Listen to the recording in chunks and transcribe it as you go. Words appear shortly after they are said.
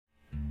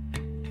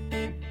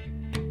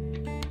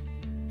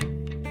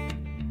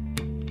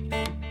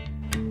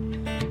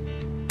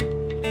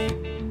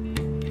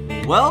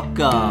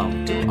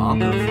Welcome to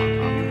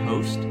OncoPharm. I'm your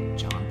host,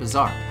 John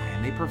Bazar. I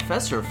am a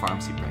professor of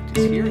pharmacy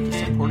practice here at the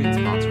supporting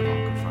sponsor of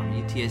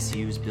OncoPharm,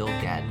 UTSU's Bill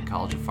Gatton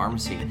College of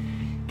Pharmacy.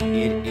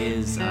 It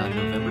is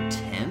November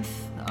 10th,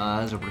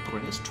 as we're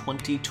recording this,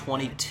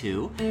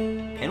 2022,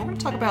 and we're going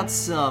to talk about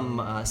some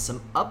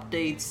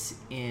updates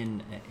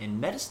in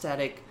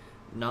metastatic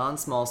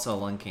non-small cell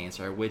lung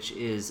cancer, which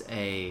is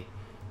a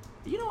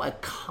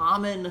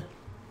common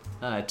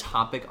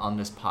topic on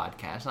this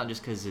podcast, not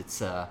just because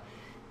it's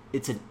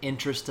an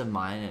interest of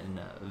mine and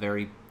a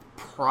very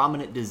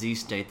prominent disease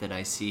state that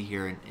I see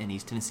here in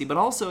East Tennessee, but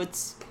also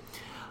it's,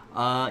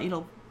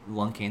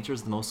 lung cancer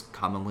is the most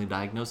commonly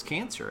diagnosed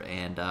cancer,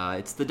 and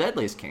it's the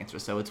deadliest cancer,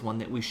 so it's one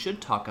that we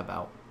should talk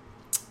about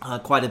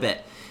quite a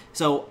bit.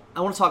 So I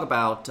want to talk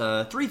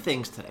about three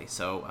things today.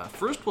 So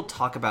first we'll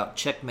talk about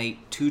CheckMate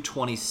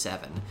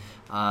 227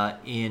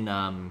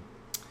 in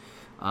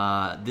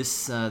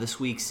this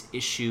week's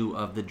issue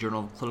of the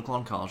Journal of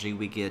Clinical Oncology.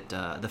 We get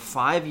the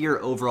 5-year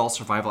overall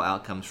survival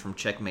outcomes from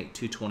CheckMate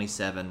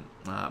 227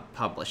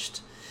 published.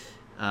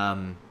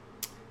 And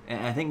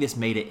I think this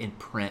made it in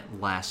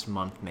print last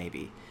month,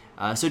 maybe.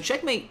 So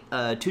CheckMate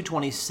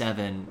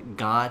 227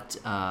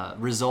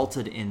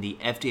 resulted in the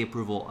FDA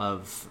approval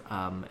of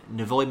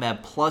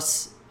nivolumab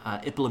plus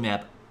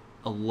ipilimumab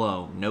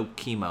alone, no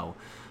chemo,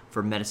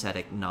 for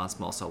metastatic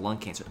non-small cell lung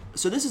cancer.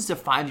 So this is the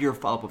 5-year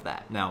follow-up of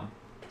that. Now,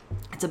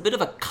 it's a bit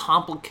of a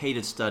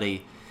complicated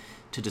study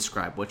to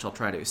describe, which I'll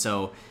try to.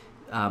 So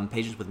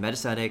patients with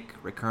metastatic,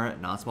 recurrent,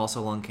 non-small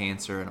cell lung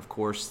cancer, and of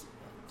course,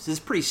 this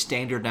is pretty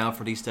standard now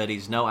for these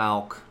studies. No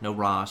ALK, no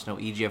ROS, no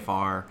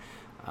EGFR.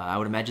 I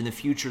would imagine in the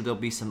future there'll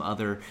be some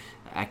other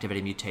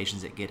activating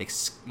mutations that get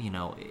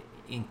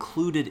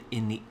included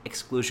in the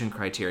exclusion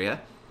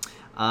criteria.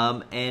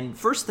 And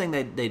first thing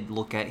they'd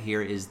look at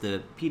here is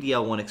the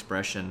PD-L1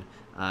 expression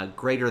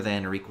greater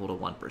than or equal to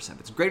 1%. If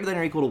it's greater than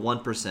or equal to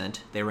 1%,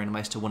 they're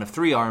randomized to one of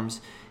three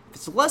arms. If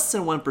it's less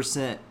than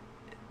 1%,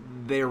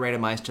 they're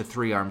randomized to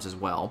three arms as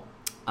well.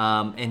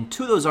 And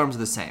two of those arms are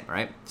the same,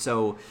 right?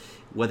 So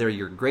whether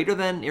you're greater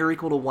than or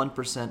equal to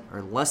 1%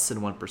 or less than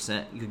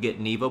 1%, you could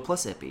get Nivo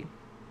plus Ipi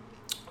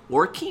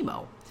or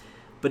chemo.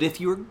 But if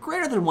you were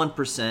greater than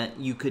 1%,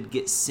 you could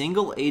get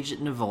single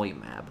agent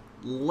nivolumab.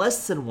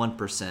 Less than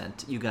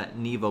 1%, you got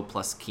Nivo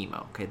plus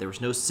chemo. Okay, there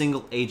was no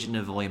single agent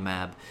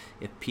nivolumab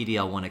if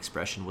PD-L1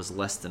 expression was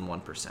less than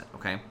 1%.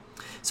 Okay,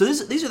 so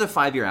these are the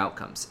 5-year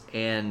outcomes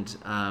and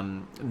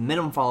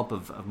minimum follow-up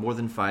of more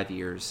than 5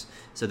 years.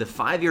 So the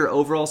 5-year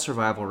overall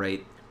survival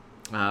rate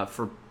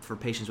for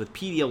patients with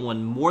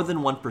PD-L1 more than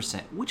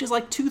 1%, which is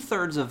like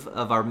 2/3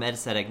 of our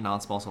metastatic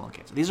non-small cell lung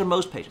cancer. These are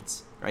most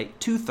patients, right?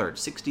 2/3,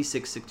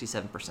 66,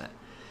 67%.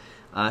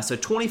 So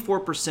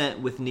 24%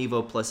 with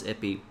Nivo plus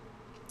Ipi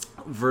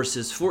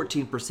versus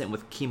 14%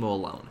 with chemo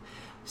alone.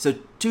 So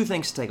two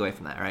things to take away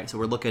from that, right? So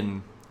we're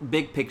looking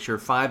big picture,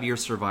 5-year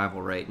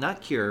survival rate,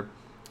 not cure.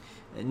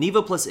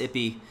 Nivo plus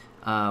Ipi,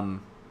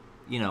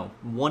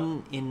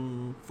 1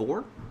 in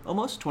 4,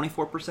 almost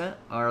 24%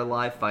 are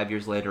alive 5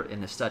 years later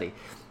in the study.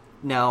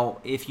 Now,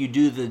 if you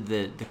do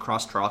the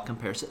cross-trial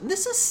comparison,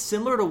 this is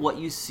similar to what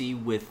you see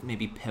with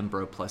maybe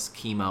Pembro plus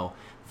chemo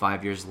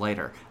 5 years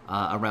later,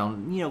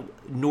 around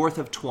north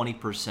of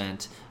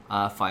 20%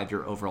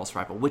 5-year overall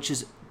survival, which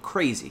is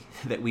crazy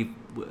that we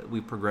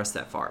progressed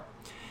that far.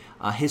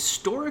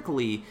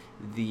 Historically,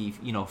 the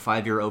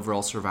 5-year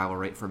overall survival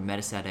rate for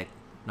metastatic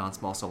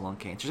non-small cell lung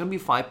cancer is going to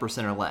be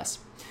 5% or less.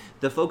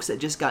 The folks that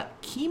just got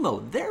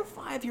chemo, their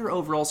 5-year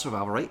overall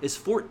survival rate is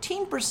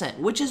 14%,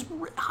 which is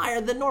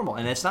higher than normal.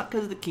 And it's not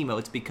because of the chemo,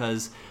 it's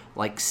because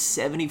like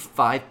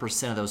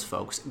 75% of those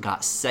folks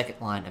got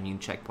second-line immune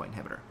checkpoint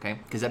inhibitor, okay?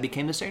 Because that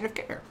became the standard of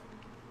care.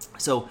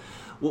 So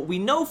what we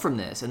know from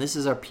this, and this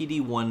is our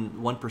PD-1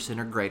 1%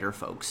 or greater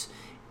folks,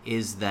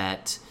 is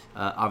that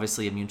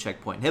obviously immune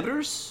checkpoint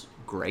inhibitors,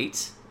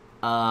 great,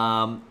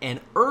 and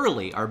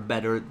early are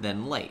better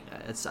than late.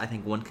 That's, I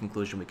think, one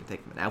conclusion we can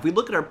take from it. Now, if we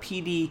look at our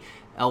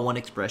PD-L1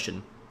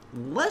 expression,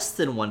 less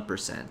than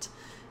 1%,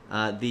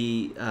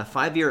 the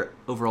 5-year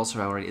overall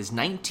survival rate is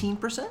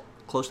 19%,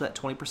 close to that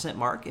 20%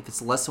 mark. If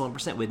it's less than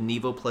 1% with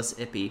Nivo plus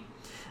Ipi,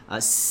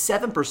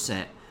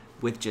 7%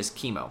 with just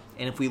chemo.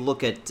 And if we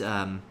look at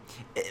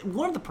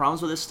one of the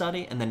problems with this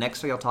study, and the next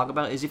study I'll talk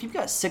about, is if you've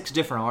got 6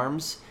 different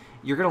arms,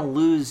 you're going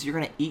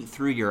to eat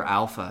through your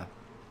alpha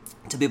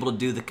to be able to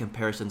do the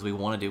comparisons we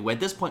want to do. At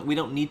this point, we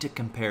don't need to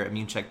compare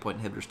immune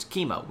checkpoint inhibitors to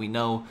chemo. We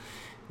know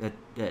that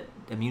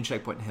immune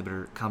checkpoint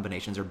inhibitor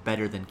combinations are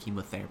better than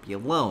chemotherapy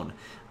alone,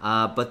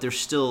 but they're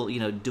still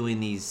doing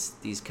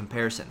these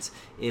comparisons.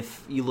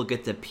 If you look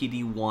at the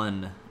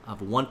PD-1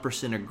 of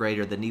 1% or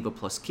greater, the Nivo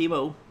plus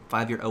chemo,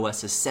 5-year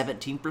OS is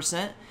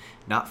 17%.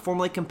 Not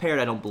formally compared,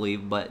 I don't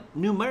believe, but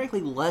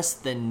numerically less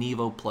than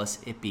Nivo plus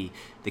Ipi,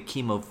 the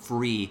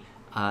chemo-free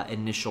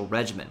initial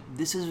regimen.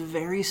 This is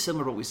very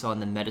similar to what we saw in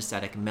the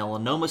metastatic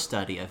melanoma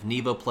study of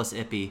Nivo plus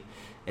Ipi,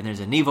 and there's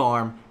a Nivo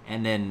arm,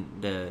 and then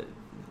the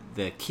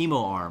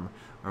chemo arm,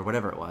 or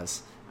whatever it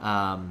was.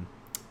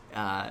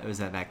 It was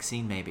that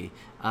vaccine maybe.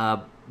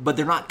 But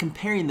they're not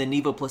comparing the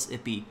Nivo plus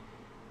Ipi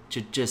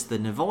just the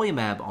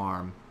nivolumab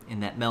arm in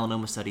that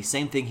melanoma study.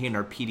 Same thing here in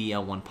our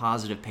PD-L1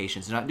 positive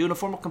patients. They're not doing a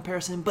formal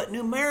comparison, but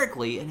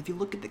numerically, and if you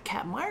look at the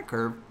Kaplan-Meier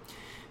curve,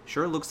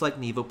 sure looks like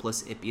Nivo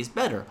plus Ipi is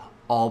better,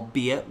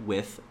 albeit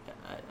with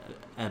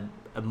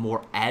a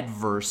more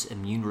adverse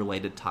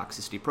immune-related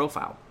toxicity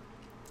profile.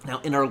 Now,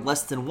 in our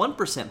less than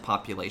 1%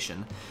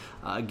 population,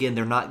 again,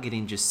 they're not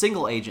getting just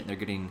single agent, they're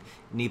getting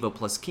Nivo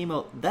plus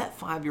chemo. That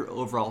 5-year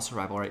overall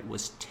survival rate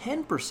was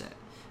 10%.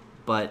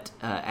 But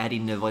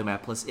adding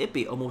nivolumab plus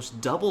Ipi almost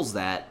doubles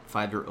that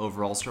 5-year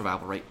overall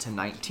survival rate to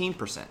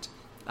 19%.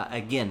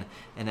 Again,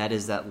 and that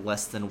is that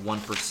less than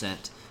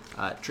 1%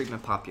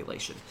 treatment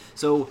population.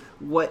 So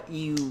what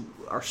you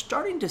are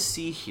starting to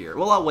see here,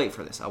 well, I'll wait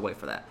for this. I'll wait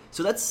for that.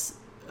 So that's,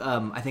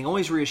 I think,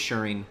 always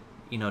reassuring,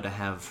 to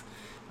have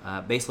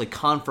basically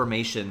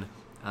confirmation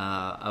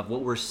of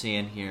what we're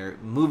seeing here,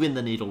 moving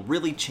the needle,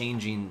 really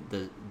changing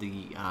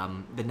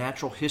the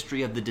natural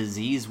history of the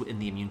disease in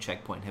the immune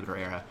checkpoint inhibitor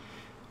era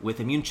with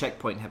immune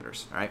checkpoint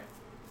inhibitors. All right.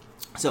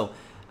 So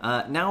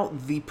now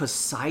the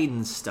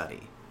Poseidon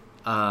study.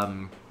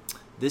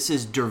 This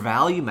is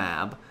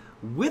durvalumab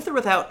with or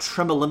without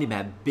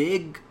tremelimumab.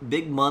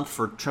 Big month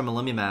for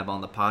tremelimumab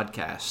on the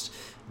podcast.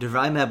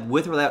 Durvalumab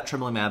with or without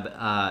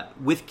tremelimumab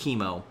with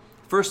chemo.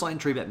 First-line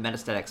treatment,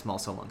 metastatic small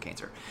cell lung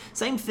cancer.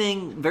 Same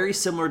thing, very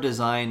similar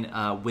design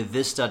with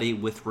this study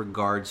with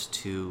regards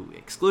to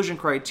exclusion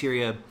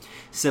criteria.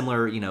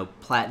 Similar,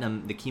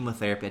 platinum, the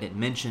chemotherapy I didn't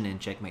mention in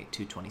Checkmate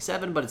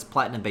 227, but it's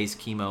platinum-based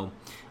chemo.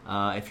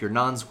 If you're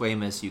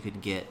non-squamous, you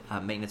could get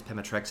maintenance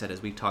pemetrexed,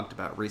 as we talked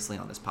about recently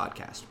on this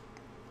podcast.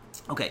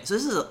 Okay, so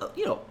this is a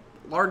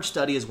large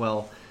study as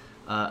well.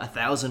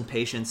 1,000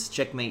 patients.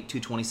 Checkmate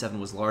 227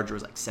 was larger,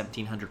 it was like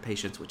 1,700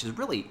 patients, which is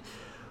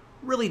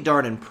really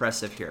darn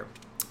impressive here.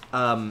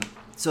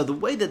 So the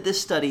way that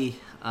this study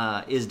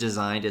is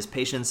designed is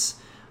patients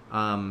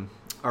are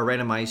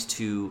randomized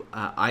to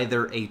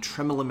either a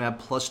tremelimumab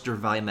plus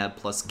durvalumab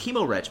plus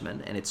chemo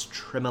regimen, and it's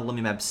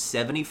tremelimumab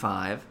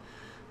 75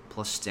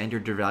 plus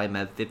standard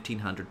durvalumab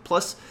 1,500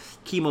 plus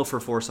chemo for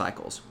 4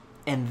 cycles.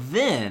 And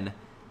then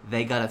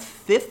they got a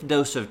 5th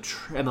dose of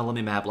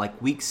tremelimumab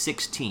like week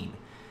 16.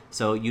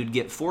 So you'd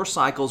get 4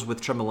 cycles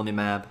with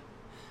tremelimumab.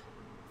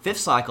 5th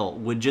cycle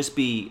would just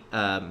be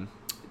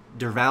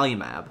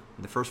durvalumab.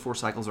 The first 4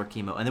 cycles are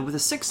chemo. And then with the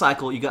 6th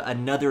cycle, you got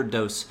another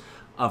dose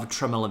of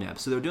tremelimumab.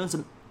 So they're doing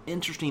some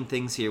interesting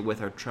things here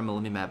with our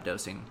tremelimumab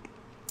dosing.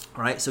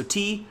 All right, so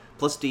T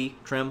plus D,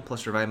 trem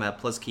plus durvalumab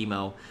plus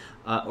chemo,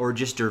 or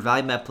just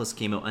durvalumab plus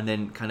chemo, and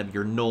then kind of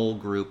your null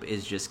group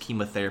is just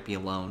chemotherapy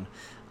alone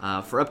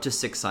for up to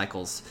 6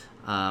 cycles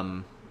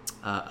of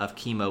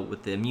chemo.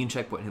 With the immune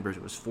checkpoint inhibitors,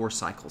 it was 4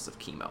 cycles of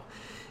chemo.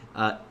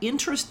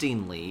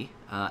 Interestingly,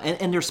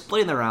 and they're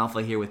splitting their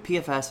alpha here with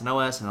PFS and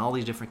OS and all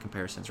these different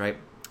comparisons, right?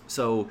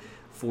 So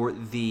for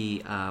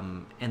the,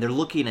 and they're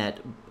looking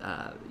at,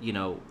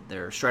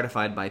 they're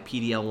stratified by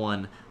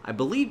PD-L1, I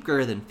believe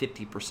greater than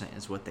 50%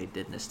 is what they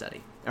did in this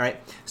study. All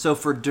right, so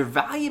for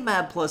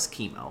durvalumab plus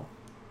chemo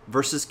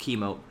versus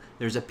chemo,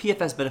 there's a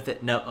PFS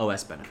benefit, no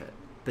OS benefit,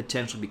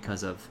 potentially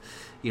because of,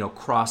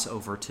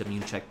 crossover to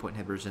immune checkpoint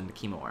inhibitors in the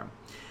chemo arm.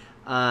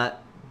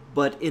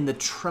 But in the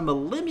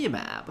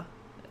tremelimumab,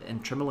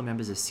 and tremelimumab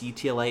is a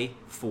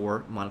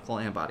CTLA-4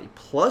 monoclonal antibody,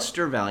 plus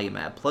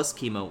durvalumab, plus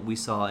chemo, we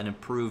saw an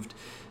improved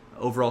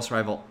overall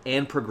survival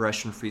and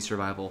progression-free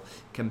survival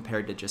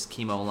compared to just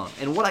chemo alone.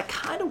 And what I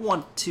kind of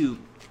want to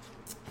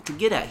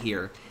get at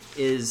here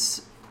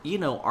is,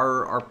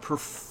 our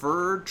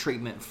preferred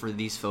treatment for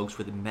these folks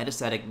with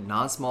metastatic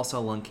non-small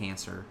cell lung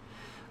cancer.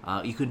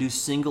 You can do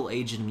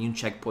single-agent immune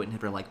checkpoint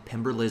inhibitor like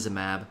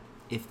pembrolizumab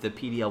if the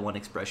PD-L1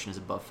 expression is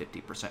above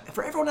 50%.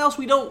 For everyone else,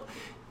 we don't,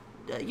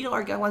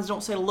 our guidelines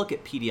don't say to look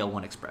at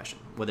PD-L1 expression.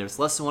 Whether it's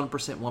less than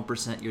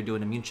 1%, you're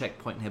doing immune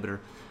checkpoint inhibitor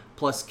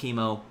plus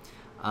chemo.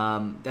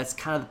 That's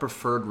kind of the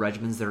preferred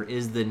regimens. There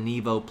is the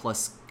Nivo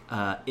plus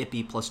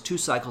Ipi plus 2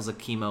 cycles of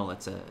chemo.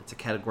 It's a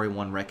category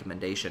 1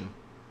 recommendation.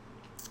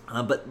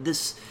 But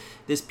this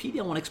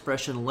PD-L1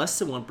 expression less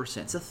than 1%,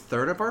 it's a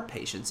third of our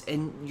patients,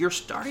 and you're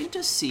starting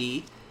to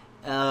see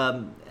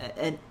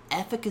an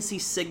efficacy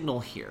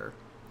signal here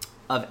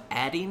of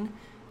adding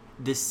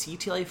the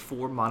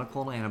CTLA-4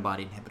 monoclonal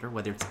antibody inhibitor,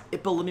 whether it's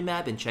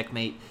ipilimumab in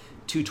Checkmate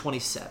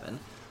 227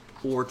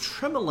 or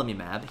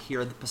tremelimumab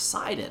here in the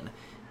Poseidon,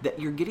 that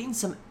you're getting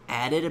some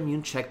added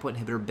immune checkpoint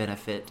inhibitor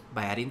benefit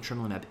by adding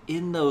tremelimumab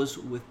in those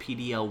with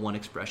PD-L1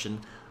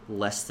 expression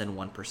less than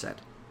 1%.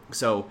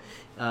 So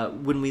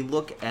when we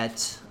look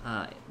at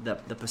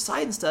the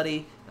Poseidon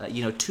study,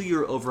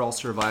 2-year overall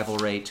survival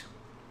rate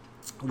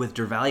with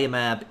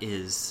durvalumab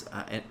is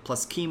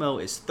plus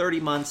chemo is 30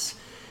 months.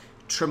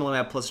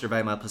 Tremelimumab plus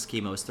durvalumab plus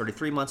chemo is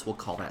 33 months. We'll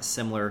call that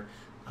similar.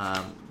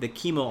 The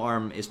chemo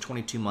arm is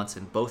 22 months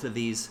in both of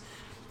these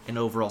in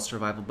overall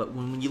survival. But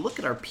when you look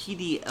at our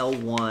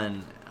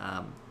PD-L1,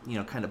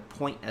 kind of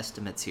point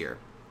estimates here.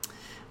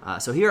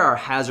 So here are our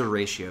hazard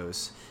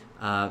ratios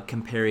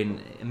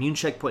comparing immune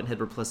checkpoint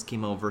inhibitor plus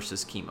chemo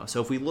versus chemo.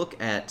 So if we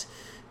look at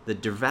the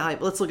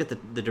durvalumab, let's look at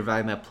the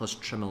durvalumab plus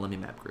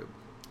tremelimumab group.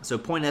 So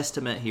point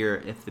estimate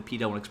here, if the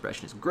PD-L1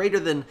 expression is greater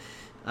than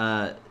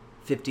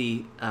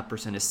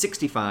 50% is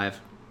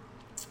 65,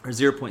 or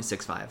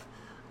 0.65.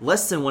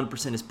 Less than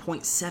 1% is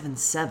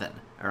 0.77,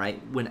 all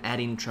right, when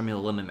adding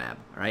tremelimumab,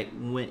 all right?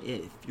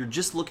 If you're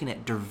just looking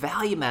at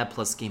durvalumab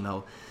plus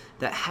chemo,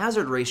 that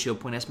hazard ratio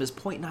point estimate is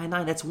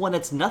 0.99. That's one,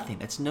 that's nothing.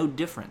 That's no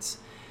difference.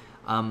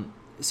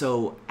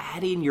 So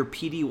adding your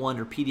PD-1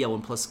 or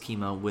PD-L1 plus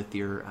chemo with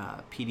your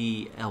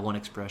PD-L1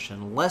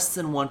 expression less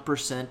than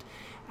 1%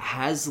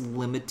 has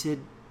limited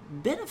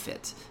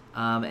benefit.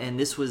 And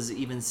this was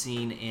even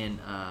seen in,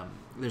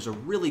 there's a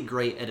really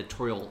great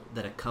editorial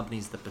that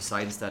accompanies the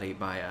Poseidon study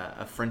by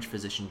a French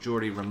physician,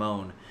 Jordi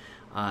Ramon,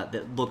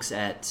 that looks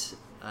at,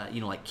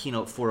 like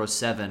Keynote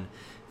 407.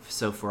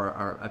 So for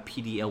a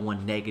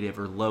PD-L1 negative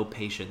or low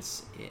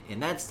patients, in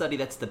that study,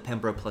 that's the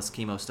Pembro plus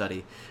chemo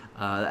study,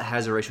 that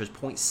hazard ratio is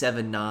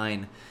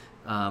 0.79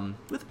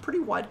 with a pretty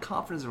wide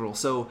confidence interval.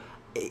 So,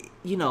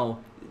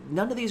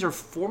 none of these are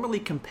formally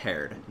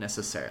compared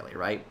necessarily,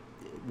 right?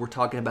 We're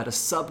talking about a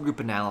subgroup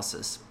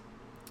analysis.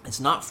 It's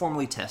not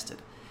formally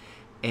tested.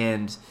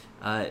 And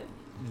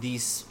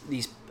these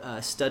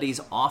studies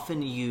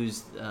often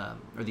use,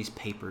 or these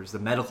papers, the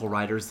medical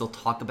writers, they'll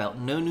talk about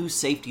no new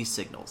safety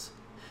signals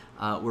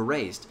were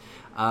raised.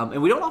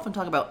 And we don't often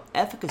talk about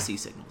efficacy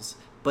signals,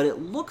 but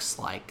it looks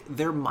like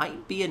there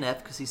might be an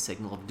efficacy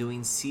signal of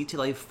doing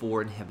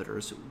CTLA-4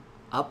 inhibitors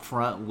up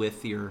front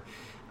with your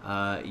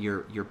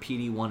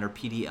PD-1 or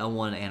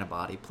PD-L1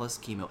 antibody plus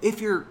chemo, if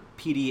you're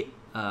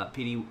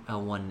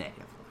PD-L1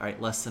 negative, all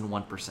right, less than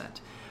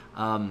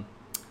 1%.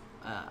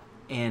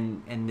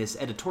 And this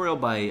editorial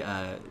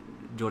by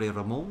Jordi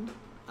Ramon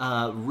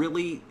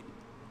really,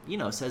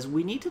 says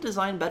we need to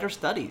design better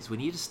studies. We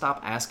need to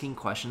stop asking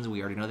questions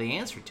we already know the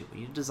answer to.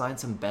 We need to design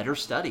some better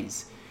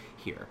studies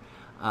here.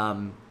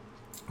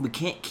 We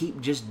can't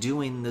keep just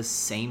doing the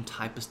same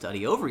type of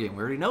study over again.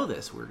 We already know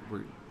this.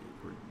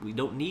 We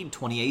don't need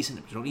 20 ACE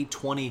inhibitors. We don't need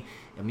 20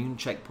 immune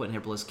checkpoint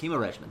inhibitor plus chemo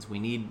regimens. We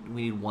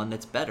need one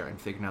that's better,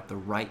 and figuring out the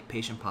right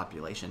patient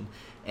population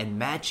and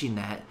matching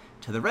that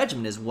to the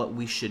regimen is what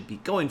we should be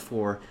going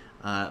for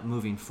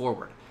moving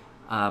forward.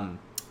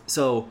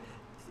 So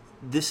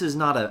this is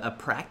not a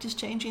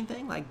practice-changing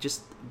thing, like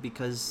just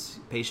because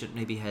patient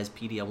maybe has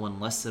PD-L1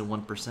 less than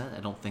 1%, I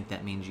don't think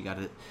that means you got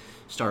to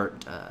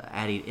start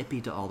adding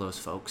IPI to all those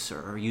folks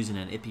or using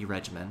an IPI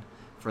regimen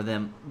for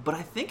them. But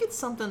I think it's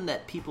something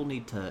that people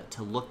need to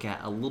look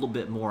at a little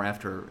bit more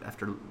after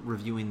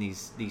reviewing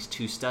these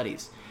two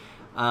studies.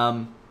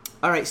 All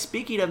right,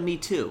 speaking of Me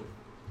Too,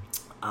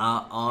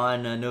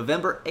 on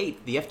November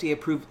 8th, the FDA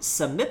approved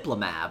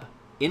cemiplimab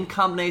in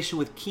combination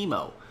with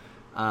chemo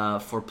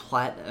for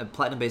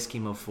platinum-based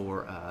chemo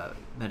for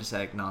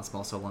metastatic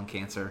non-small cell lung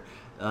cancer.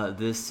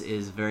 This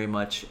is very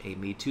much a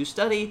Me Too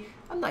study.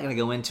 I'm not going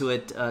to go into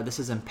it. This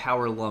is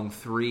Empower Lung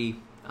 3.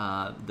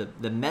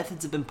 The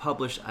methods have been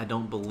published. I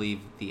don't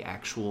believe the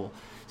actual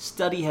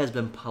study has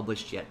been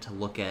published yet to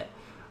look at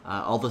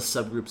all the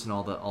subgroups and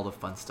all the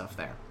fun stuff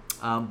there.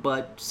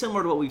 But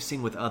similar to what we've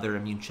seen with other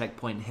immune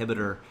checkpoint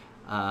inhibitor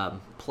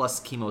plus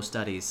chemo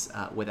studies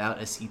without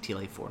a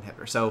CTLA-4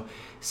 inhibitor. So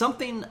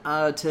something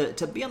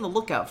to be on the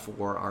lookout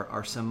for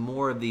are some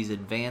more of these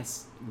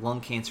advanced lung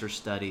cancer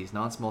studies,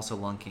 non-small cell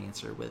lung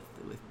cancer with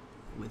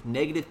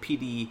negative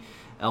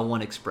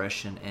PD-L1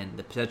 expression and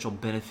the potential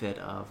benefit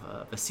of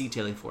a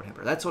CTLA-4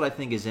 inhibitor. That's what I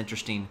think is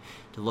interesting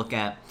to look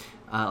at.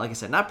 Like I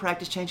said, not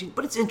practice changing,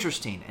 but it's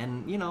interesting,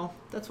 and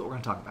that's what we're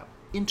going to talk about.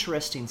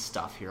 Interesting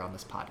stuff here on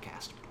this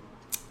podcast.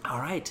 All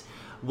right.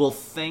 Well,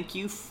 thank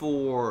you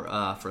for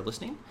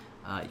listening.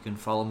 You can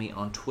follow me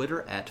on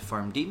Twitter at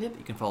FarmDNIP.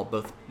 You can follow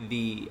both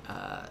the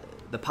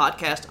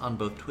podcast on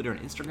both Twitter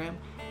and Instagram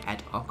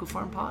at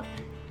OncoPharmPod.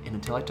 And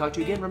until I talk to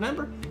you again,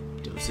 remember,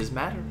 doses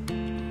matter.